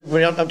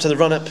We're up to the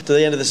run-up to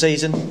the end of the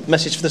season.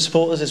 Message for the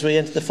supporters as we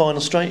enter the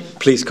final straight?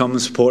 Please come and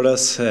support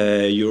us.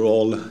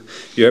 You're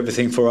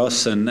everything for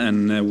us, and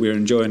we're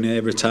enjoying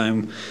every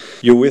time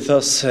you're with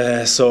us.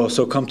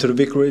 So come to the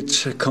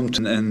Vicarage,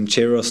 and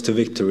cheer us to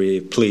victory,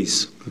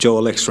 please.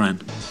 Joel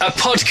Ekstrand. A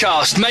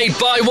podcast made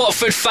by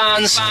Watford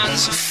fans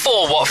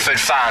for Watford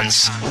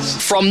fans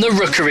from the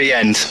Rookery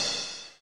end.